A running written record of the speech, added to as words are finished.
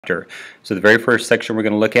Chapter. So the very first section we're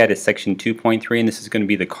going to look at is section 2.3, and this is going to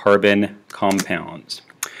be the carbon compounds.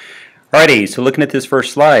 Alrighty, so looking at this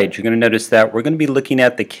first slide, you're going to notice that we're going to be looking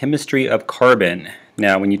at the chemistry of carbon.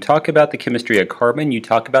 Now, when you talk about the chemistry of carbon, you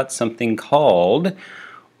talk about something called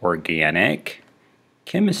organic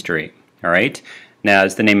chemistry. Alright? Now,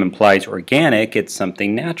 as the name implies, organic, it's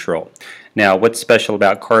something natural. Now, what's special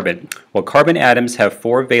about carbon? Well, carbon atoms have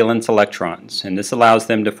 4 valence electrons, and this allows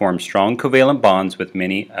them to form strong covalent bonds with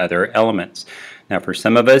many other elements. Now, for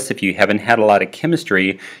some of us, if you haven't had a lot of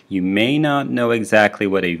chemistry, you may not know exactly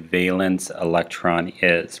what a valence electron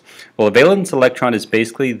is. Well, a valence electron is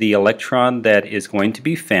basically the electron that is going to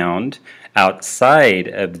be found outside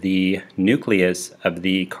of the nucleus of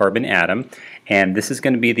the carbon atom, and this is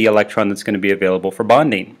going to be the electron that's going to be available for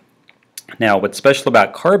bonding. Now, what's special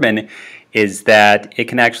about carbon is that it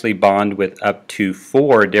can actually bond with up to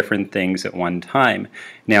 4 different things at one time.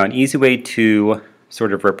 Now, an easy way to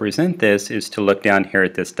sort of represent this is to look down here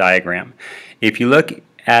at this diagram. If you look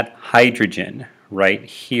at hydrogen right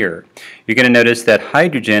here, you're going to notice that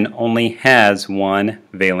hydrogen only has 1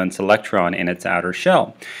 valence electron in its outer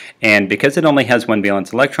shell. And because it only has 1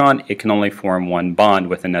 valence electron, it can only form 1 bond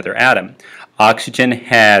with another atom. Oxygen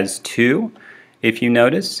has 2, if you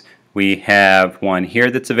notice. We have 1 here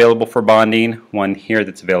that's available for bonding, 1 here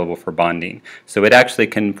that's available for bonding. So it actually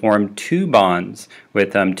can form 2 bonds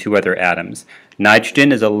with 2 other atoms.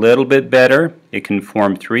 Nitrogen is a little bit better. It can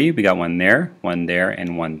form 3. We got 1 there,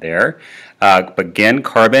 and 1 there. But again,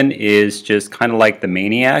 carbon is just kind of like the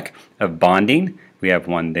maniac of bonding. We have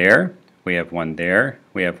 1 there, we have 1 there,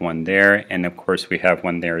 we have 1 there, and of course we have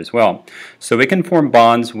 1 there as well. So we can form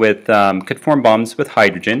bonds with,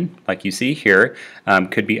 hydrogen, like you see here.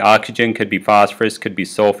 Could be oxygen, could be phosphorus, could be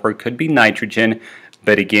sulfur, could be nitrogen.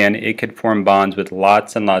 But again, it could form bonds with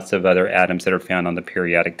lots and lots of other atoms that are found on the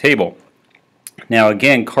periodic table. Now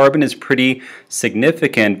again, carbon is pretty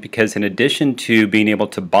significant because in addition to being able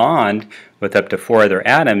to bond with up to 4 other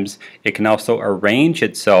atoms, it can also arrange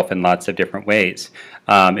itself in lots of different ways.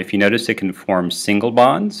 If you notice, it can form single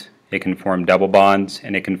bonds, it can form double bonds,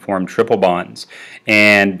 and it can form triple bonds.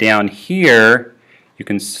 And down here, you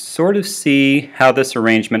can sort of see how this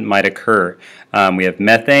arrangement might occur. We have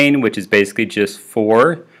methane, which is basically just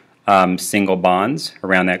 4 single bonds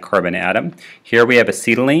around that carbon atom. Here we have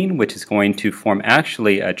acetylene, which is going to form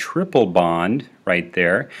actually a triple bond right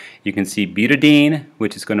there. You can see butadiene,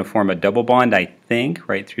 which is going to form a double bond, I think,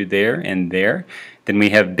 right through there and there. Then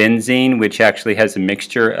we have benzene, which actually has a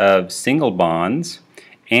mixture of single bonds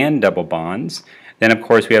and double bonds. Then, of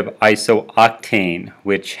course, we have isooctane,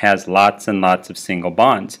 which has lots and lots of single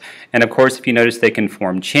bonds. And, of course, if you notice, they can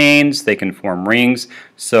form chains, they can form rings.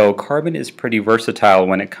 So carbon is pretty versatile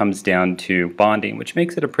when it comes down to bonding, which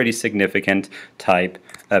makes it a pretty significant type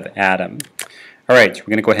of atom. All right, so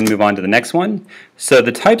we're going to go ahead and move on to the next one. So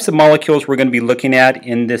the types of molecules we're going to be looking at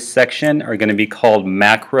in this section are going to be called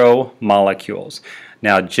macromolecules.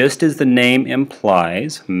 Now, just as the name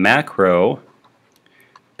implies, macro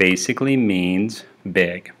basically means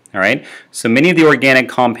big. All right, so many of the organic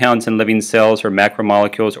compounds in living cells are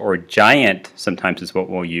macromolecules, or giant sometimes is what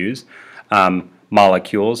we'll use,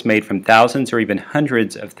 molecules made from thousands or even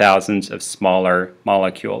hundreds of thousands of smaller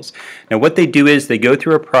molecules. Now what they do is they go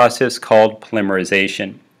through a process called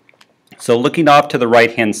polymerization. So looking off to the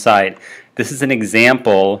right hand side, this is an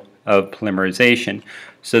example of polymerization.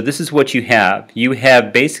 So this is what you have. You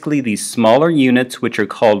have basically these smaller units which are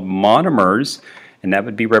called monomers, and that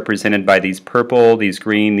would be represented by these purple, these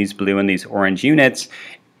green, these blue, and these orange units.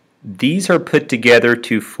 These are put together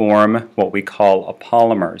to form what we call a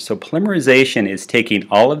polymer. So polymerization is taking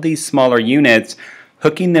all of these smaller units,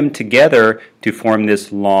 hooking them together to form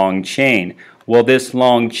this long chain. Well, this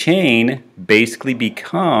long chain basically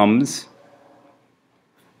becomes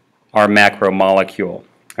our macromolecule.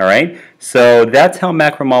 All right, so that's how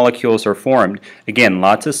macromolecules are formed. Again,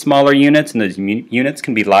 lots of smaller units, and those units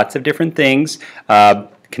can be lots of different things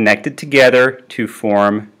connected together to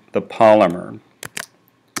form the polymer.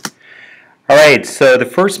 All right, so the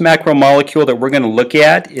first macromolecule that we're going to look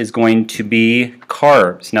at is going to be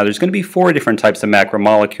carbs. Now, there's going to be 4 different types of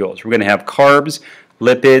macromolecules. We're going to have carbs,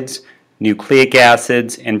 lipids, nucleic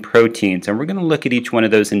acids, and proteins, and we're going to look at each one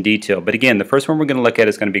of those in detail. But again, the first one we're going to look at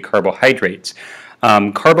is going to be carbohydrates.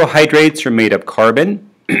 Carbohydrates are made of carbon,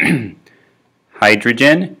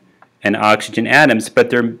 hydrogen, and oxygen atoms,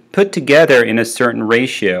 but they're put together in a certain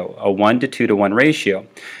ratio, a 1 to 2 to 1 ratio.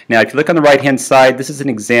 Now, if you look on the right-hand side, this is an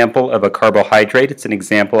example of a carbohydrate. It's an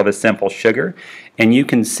example of a simple sugar, and you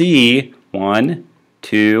can see 1,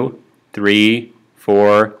 2, 3,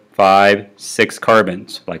 4, 5, 6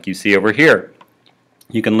 carbons, like you see over here.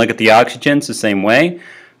 You can look at the oxygens the same way.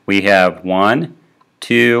 we have 1,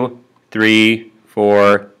 2, 3,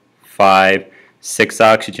 4, 5, 6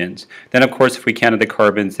 oxygens. Then of course if we counted the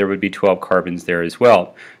carbons, there would be 12 carbons there as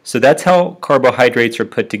well. So that's how carbohydrates are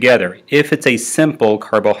put together, if it's a simple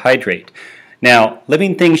carbohydrate. Now,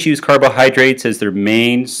 living things use carbohydrates as their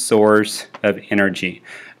main source of energy.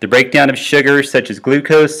 The breakdown of sugars such as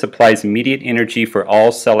glucose supplies immediate energy for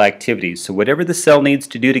all cell activities. So whatever the cell needs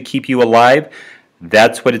to do to keep you alive,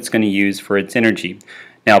 that's what it's going to use for its energy.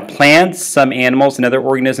 Now plants, some animals, and other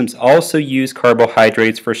organisms also use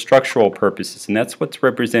carbohydrates for structural purposes, and that's what's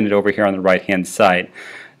represented over here on the right hand side.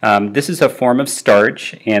 This is a form of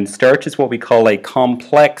starch, and starch is what we call a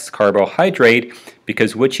complex carbohydrate,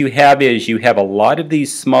 because what you have is you have a lot of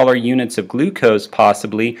these smaller units of glucose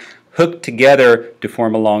possibly hooked together to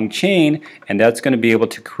form a long chain, and that's going to be able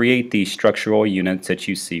to create these structural units that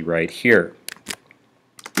you see right here.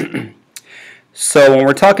 So when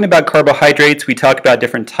we're talking about carbohydrates, we talk about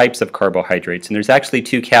different types of carbohydrates, and there's actually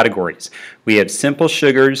two categories. We have simple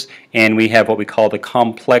sugars, and we have what we call the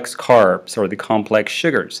complex carbs, or the complex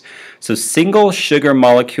sugars. So single sugar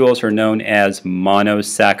molecules are known as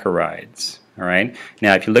monosaccharides. All right.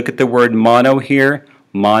 Now if you look at the word mono here,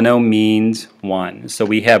 mono means one. So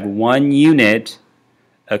we have one unit.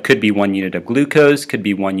 Could be 1 unit of glucose, could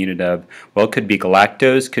be 1 unit of, well, it could be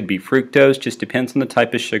galactose, could be fructose, just depends on the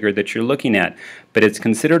type of sugar that you're looking at. But it's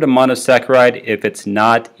considered a monosaccharide if it's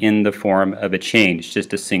not in the form of a chain, it's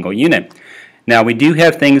just a single unit. Now we do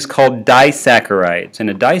have things called disaccharides, and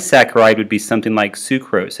a disaccharide would be something like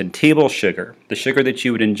sucrose and table sugar, the sugar that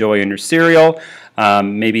you would enjoy in your cereal,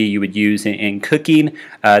 maybe you would use in cooking.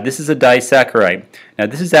 This is a disaccharide. Now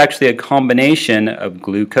this is actually a combination of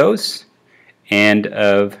glucose and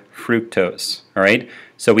of fructose. All right,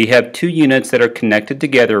 so we have two units that are connected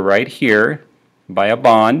together right here by a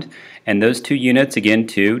bond, and those two units, again,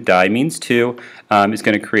 two, di means two, is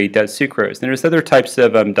going to create that sucrose. And there's other types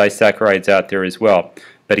of disaccharides out there as well,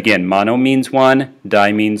 but again, mono means one,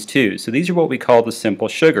 di means two. So these are what we call the simple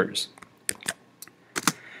sugars.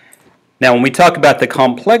 Now when we talk about the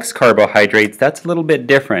complex carbohydrates, that's a little bit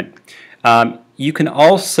different. You can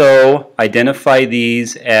also identify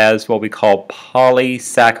these as what we call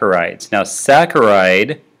polysaccharides. Now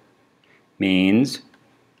saccharide means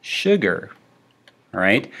sugar, all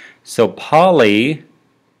right? So poly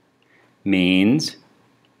means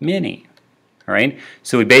many, all right?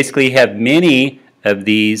 So we basically have many of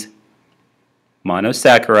these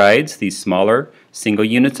monosaccharides, these smaller single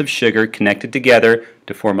units of sugar connected together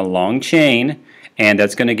to form a long chain, and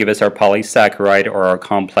that's going to give us our polysaccharide or our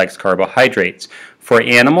complex carbohydrates. For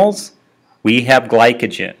animals, we have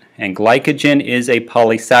glycogen, and glycogen is a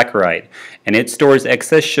polysaccharide, and it stores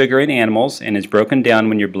excess sugar in animals and is broken down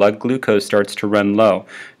when your blood glucose starts to run low.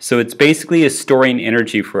 So it's basically storing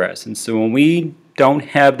energy for us, and so when we don't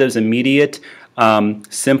have those immediate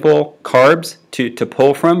simple carbs to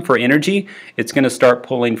pull from for energy, it's going to start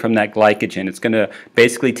pulling from that glycogen. It's going to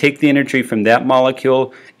basically take the energy from that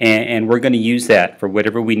molecule, and we're going to use that for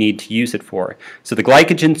whatever we need to use it for. So the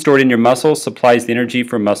glycogen stored in your muscles supplies the energy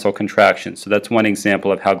for muscle contraction. So that's one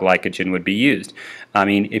example of how glycogen would be used. I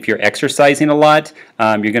mean, if you're exercising a lot,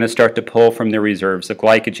 you're going to start to pull from the reserves of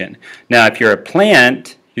glycogen. Now, if you're a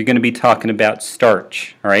plant, you're going to be talking about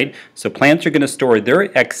starch. All right? So plants are going to store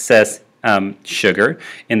their excess sugar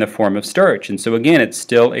in the form of starch, and so again it's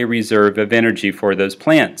still a reserve of energy for those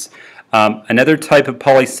plants. Another type of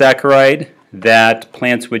polysaccharide that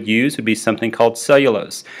plants would use would be something called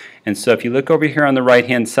cellulose, and so if you look over here on the right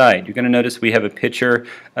hand side, you're going to notice we have a picture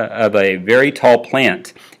of a very tall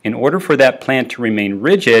plant. In order for that plant to remain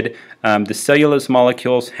rigid, the cellulose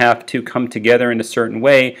molecules have to come together in a certain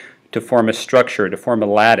way to form a structure, to form a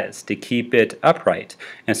lattice, to keep it upright.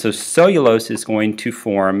 And so cellulose is going to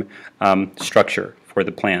form structure for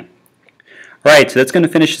the plant. All right, so that's going to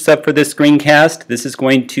finish us up for this screencast. This is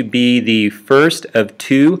going to be the first of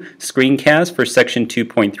 2 screencasts for section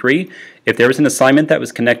 2.3. If there was an assignment that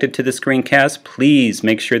was connected to the screencast, please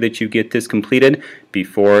make sure that you get this completed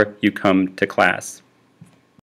before you come to class.